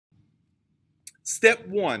Step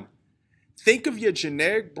 1, think of your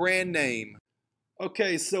generic brand name.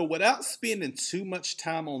 Okay, so without spending too much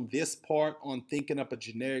time on this part, on thinking up a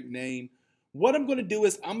generic name, what I'm going to do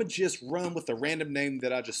is I'm going to just run with a random name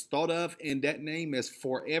that I just thought of, and that name is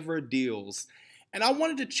Forever Deals. And I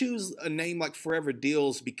wanted to choose a name like Forever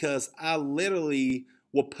Deals because I literally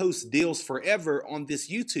will post deals forever on this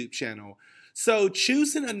YouTube channel. So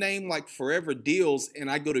choosing a name like Forever Deals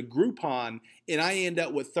and I go to Groupon and I end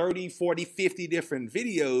up with 30, 40, 50 different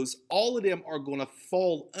videos, all of them are going to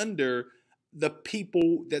fall under the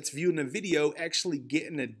people that's viewing the video actually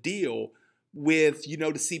getting a deal with, the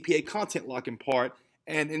CPA content locking part.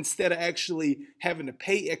 And instead of actually having to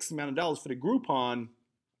pay X amount of dollars for the Groupon,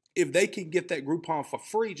 if they can get that Groupon for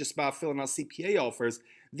free just by filling out CPA offers,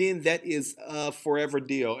 then that is a forever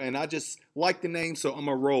deal. And I just like the name, so I'm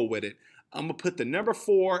going to roll with it. I'm going to put the number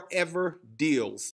 4 ever deals.